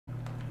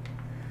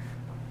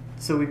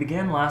So we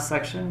began last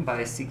section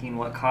by seeking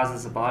what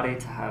causes a body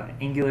to have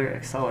angular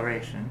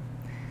acceleration,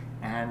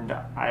 and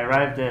I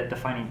arrived at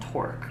defining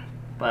torque,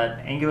 but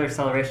angular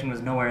acceleration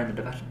was nowhere in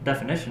the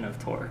definition of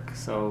torque,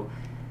 so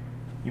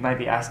you might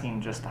be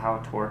asking just how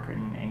torque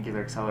and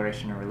angular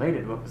acceleration are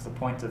related. What was the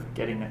point of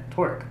getting at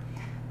torque?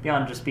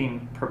 Beyond just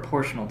being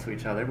proportional to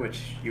each other,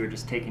 which you were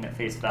just taking at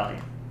face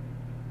value.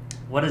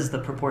 What is the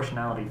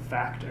proportionality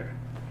factor?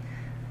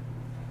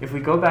 If we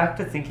go back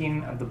to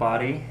thinking of the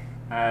body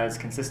as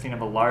consisting of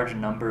a large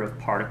number of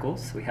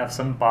particles, we have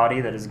some body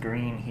that is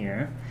green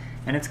here,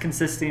 and it's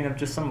consisting of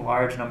just some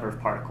large number of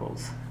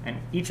particles. And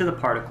each of the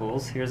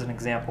particles, here's an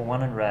example,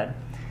 one in red,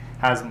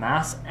 has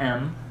mass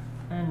m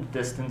and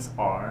distance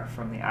r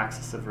from the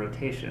axis of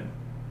rotation.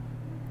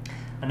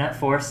 A net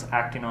force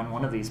acting on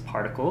one of these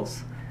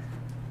particles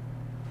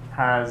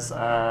has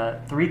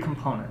three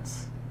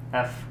components.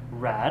 F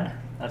rad,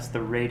 that's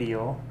the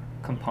radial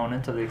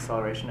component of the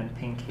acceleration in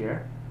pink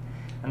here,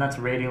 and that's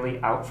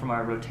radially out from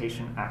our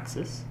rotation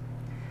axis.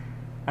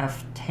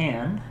 F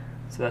tan,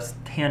 so that's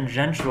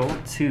tangential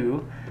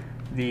to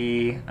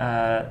the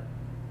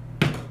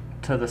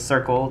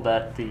circle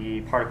that the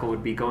particle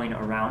would be going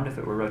around if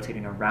it were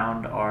rotating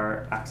around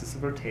our axis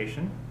of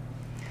rotation.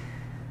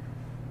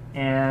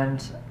 And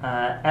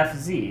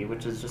Fz,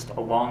 which is just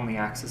along the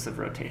axis of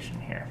rotation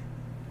here.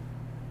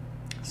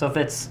 So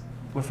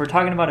if we're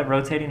talking about it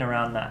rotating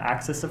around the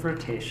axis of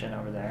rotation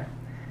over there,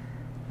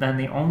 then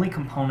the only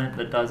component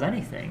that does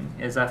anything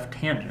is F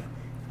tangent.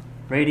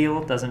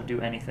 Radial doesn't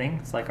do anything.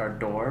 It's like our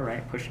door,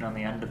 right? Pushing on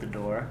the end of the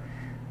door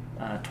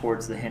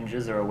towards the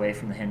hinges or away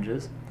from the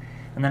hinges.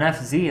 And then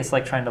Fz is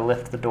like trying to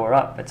lift the door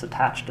up. It's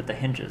attached at the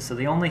hinges. So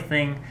the only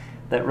thing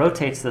that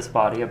rotates this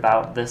body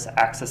about this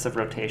axis of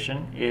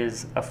rotation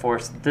is a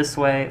force this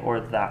way or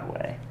that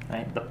way,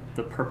 right?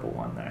 The purple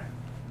one there.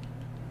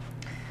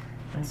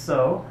 And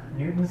so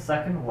Newton's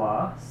second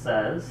law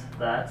says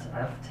that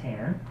F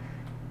tan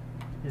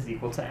is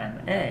equal to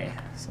ma.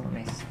 So let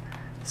me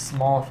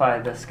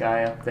smallify this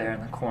guy up there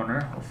in the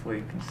corner. Hopefully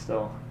you can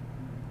still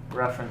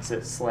reference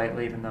it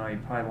slightly, even though you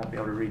probably won't be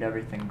able to read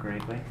everything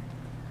greatly.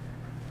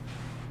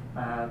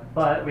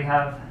 But we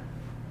have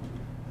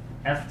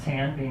F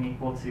tan being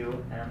equal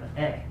to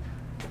ma.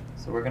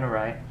 So we're going to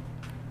write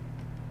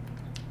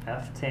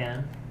F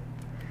tan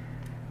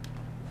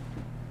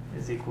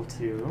is equal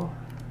to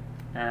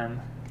ma,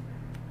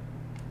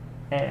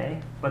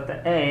 but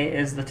the a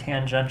is the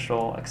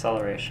tangential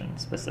acceleration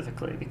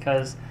specifically,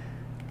 because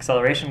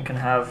acceleration can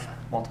have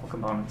multiple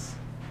components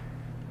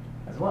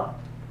as well.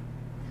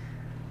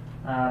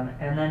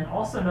 And then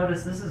also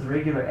notice this is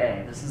regular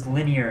a. This is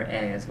linear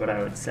a is what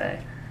I would say.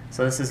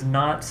 So this is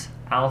not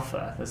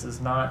alpha. This is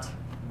not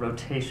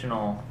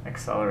rotational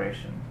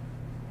acceleration.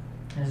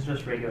 This is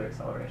just regular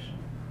acceleration.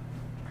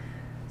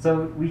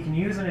 So we can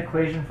use an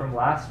equation from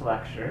last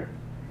lecture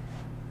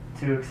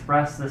to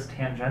express this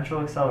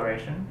tangential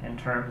acceleration in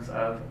terms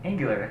of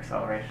angular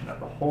acceleration of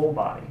the whole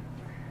body.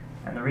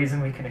 And the reason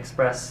we can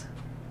express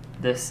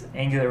this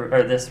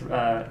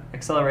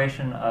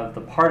acceleration of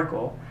the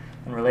particle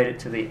and relate it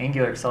to the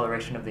angular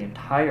acceleration of the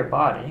entire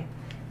body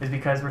is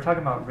because we're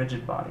talking about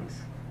rigid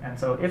bodies. And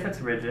so if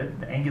it's rigid,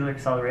 the angular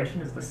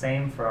acceleration is the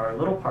same for our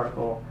little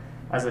particle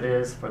as it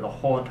is for the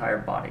whole entire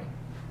body.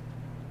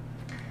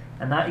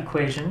 And that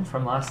equation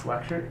from last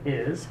lecture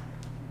is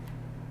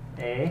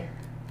A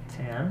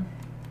tan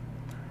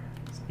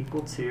is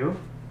equal to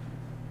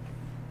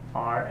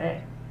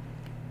RA.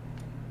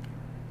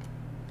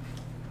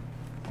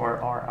 Or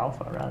R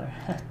alpha, rather.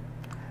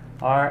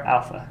 R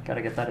alpha. Got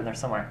to get that in there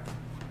somewhere.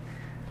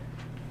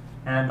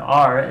 And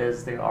R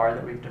is the R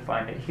that we've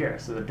defined it here.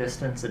 So the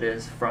distance it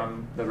is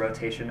from the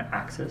rotation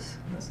axis.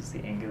 And this is the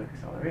angular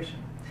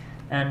acceleration.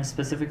 And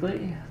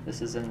specifically,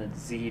 this is in the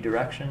z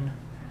direction.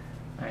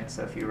 Right,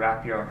 so if you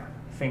wrap your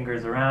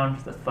fingers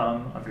around, the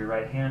thumb of your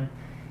right hand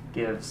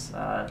gives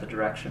the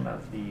direction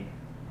of the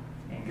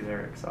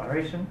angular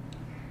acceleration.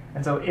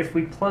 And so if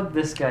we plug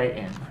this guy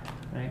in,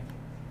 right,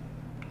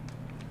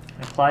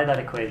 apply that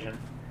equation,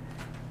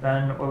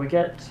 then what we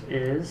get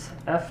is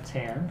F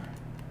tan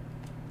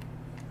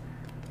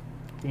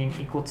being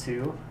equal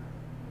to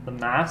the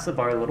mass of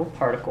our little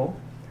particle.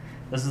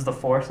 This is the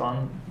force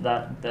on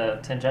that, the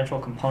tangential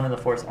component of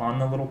the force on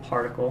the little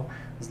particle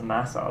is the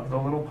mass of the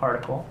little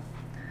particle,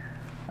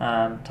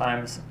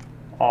 times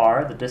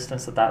r, the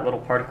distance that that little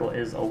particle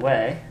is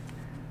away,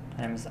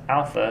 times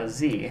alpha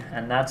z,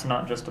 and that's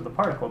not just of the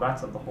particle,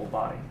 that's of the whole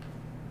body.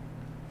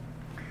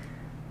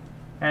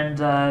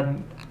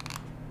 And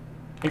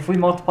if we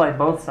multiply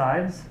both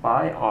sides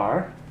by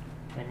r,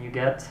 then you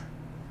get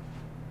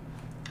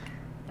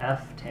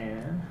F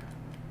tan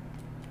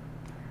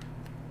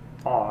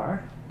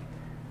r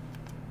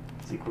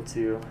is equal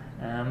to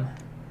m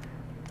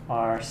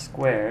r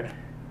squared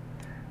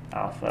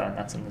alpha, and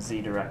that's in the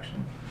z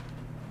direction.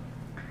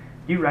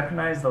 Do you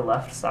recognize the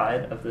left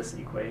side of this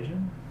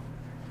equation?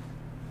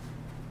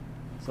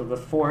 So the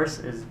force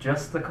is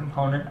just the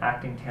component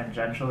acting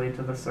tangentially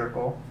to the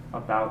circle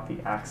about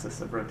the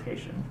axis of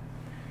rotation.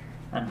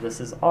 And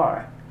this is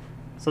r.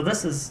 So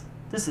this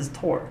is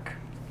torque.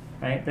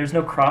 right? There's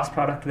no cross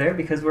product there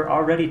because we're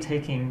already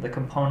taking the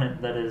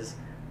component that is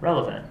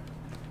relevant,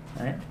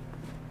 right?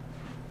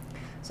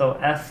 So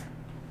F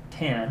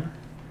tan,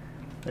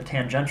 the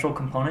tangential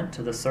component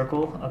to the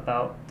circle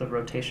about the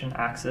rotation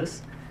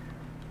axis,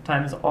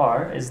 times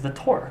r is the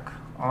torque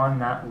on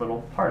that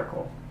little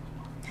particle.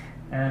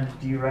 And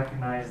do you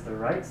recognize the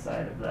right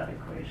side of that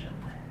equation?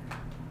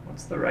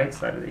 What's the right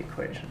side of the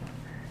equation?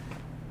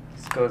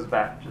 This goes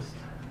back just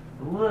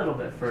a little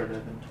bit further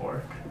than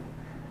torque,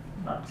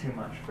 not too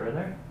much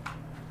further.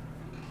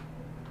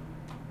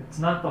 It's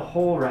not the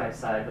whole right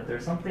side, but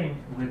there's something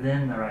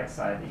within the right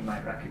side that you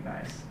might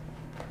recognize.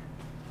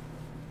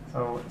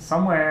 So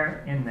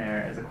somewhere in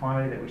there is a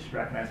quantity that we should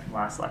recognize from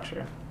last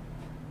lecture.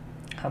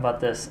 How about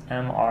this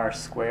mr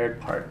squared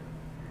part?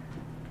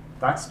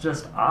 That's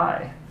just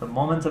I, the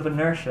moment of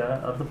inertia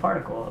of the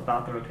particle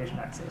about the rotation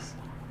axis.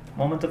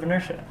 Moment of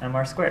inertia,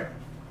 mr squared.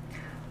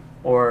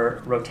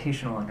 Or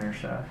rotational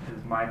inertia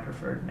is my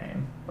preferred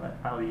name, but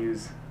I'll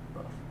use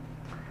both.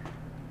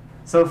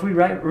 So if we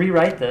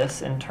rewrite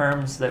this in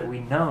terms that we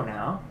know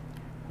now,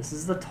 this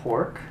is the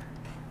torque.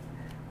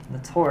 And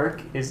the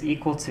torque is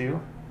equal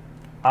to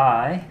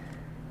I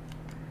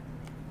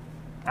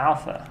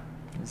alpha,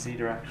 in z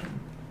direction.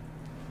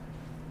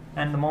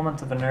 And the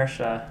moment of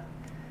inertia,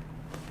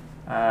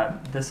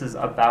 this is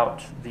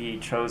about the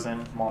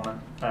chosen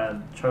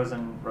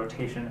chosen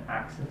rotation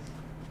axis.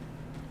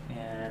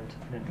 And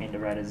I didn't mean to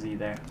write a z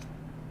there.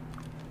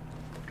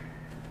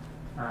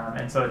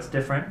 And so it's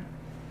different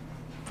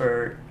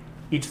for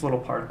each little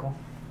particle.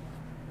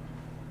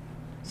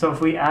 So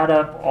if we add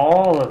up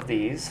all of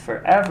these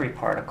for every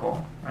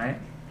particle, right?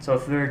 So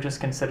if we were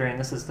just considering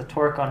this is the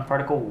torque on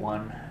particle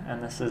 1,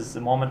 and this is the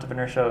moment of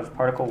inertia of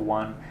particle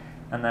 1,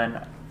 and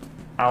then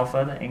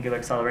alpha, the angular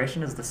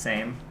acceleration, is the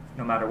same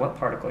no matter what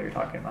particle you're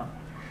talking about.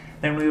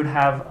 Then we would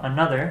have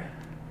another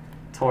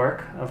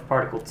torque of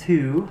particle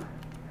 2,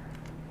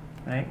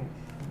 right?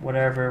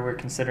 Whatever we're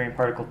considering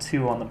particle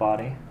 2 on the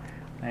body,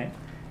 right?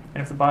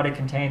 And if the body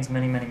contains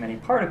many, many, many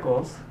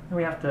particles, then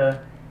we have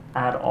to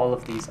add all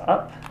of these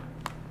up,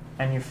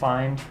 and you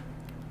find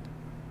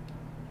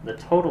the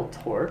total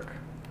torque,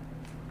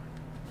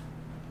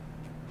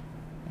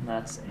 and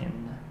that's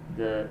in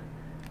the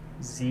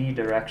z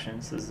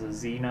direction, so this is a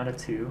z, not a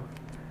 2.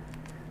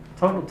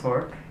 Total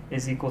torque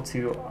is equal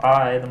to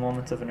I, the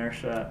moment of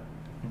inertia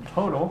in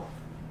total,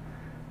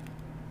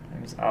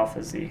 times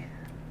alpha z.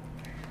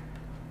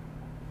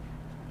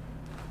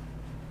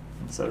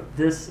 And so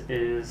this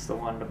is the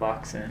one to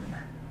box in.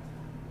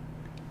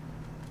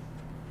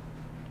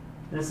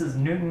 This is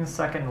Newton's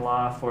second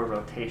law for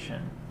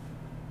rotation,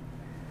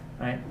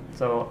 right?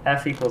 So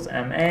F equals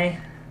ma, Newton's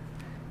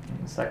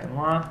second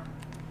law.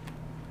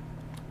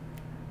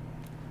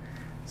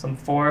 Some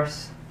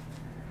force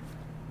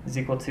is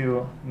equal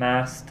to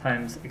mass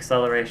times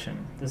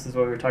acceleration. This is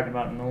what we were talking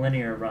about in the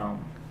linear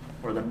realm,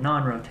 or the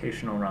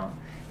non-rotational realm.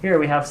 Here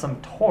we have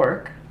some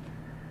torque,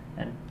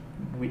 and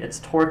it's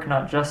torque,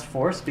 not just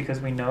force, because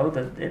we know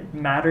that it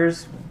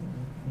matters.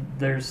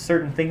 There's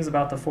certain things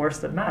about the force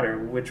that matter,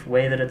 which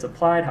way that it's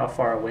applied, how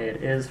far away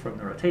it is from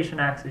the rotation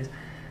axis,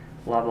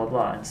 blah, blah,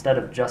 blah, instead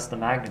of just the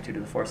magnitude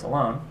of the force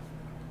alone.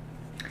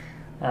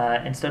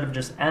 Instead of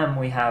just m,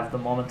 we have the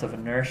moment of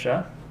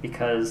inertia,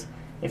 because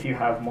if you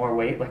have more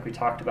weight, like we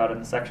talked about in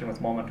the section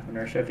with moment of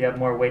inertia, if you have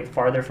more weight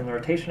farther from the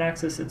rotation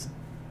axis, it's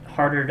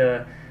harder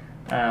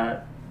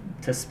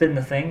to spin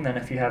the thing than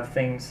if you have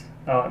things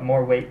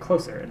more weight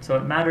closer. And so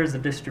it matters the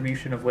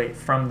distribution of weight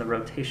from the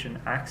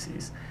rotation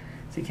axes.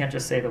 So you can't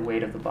just say the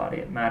weight of the body.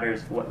 It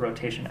matters what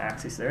rotation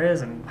axis there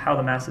is and how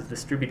the mass is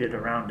distributed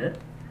around it.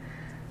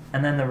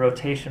 And then the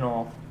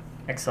rotational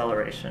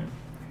acceleration,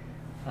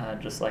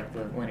 just like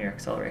the linear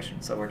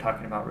acceleration. So we're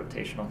talking about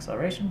rotational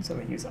acceleration, so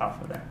we use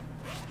alpha there.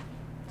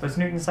 So it's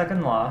Newton's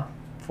second law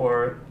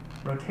for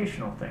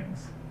rotational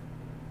things.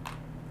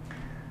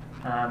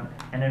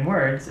 And in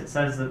words, it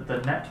says that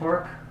the net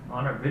torque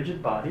on a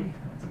rigid body,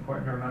 it's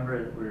important to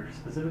remember that we're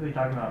specifically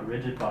talking about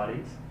rigid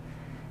bodies,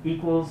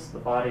 equals the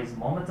body's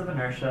moment of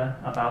inertia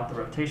about the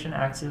rotation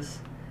axis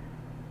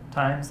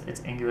times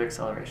its angular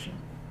acceleration.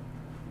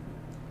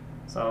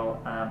 So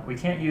we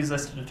can't use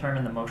this to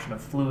determine the motion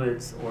of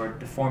fluids or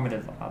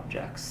deformative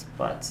objects,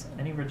 but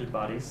any rigid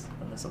bodies,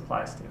 then this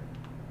applies to.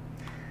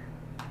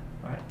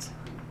 All right.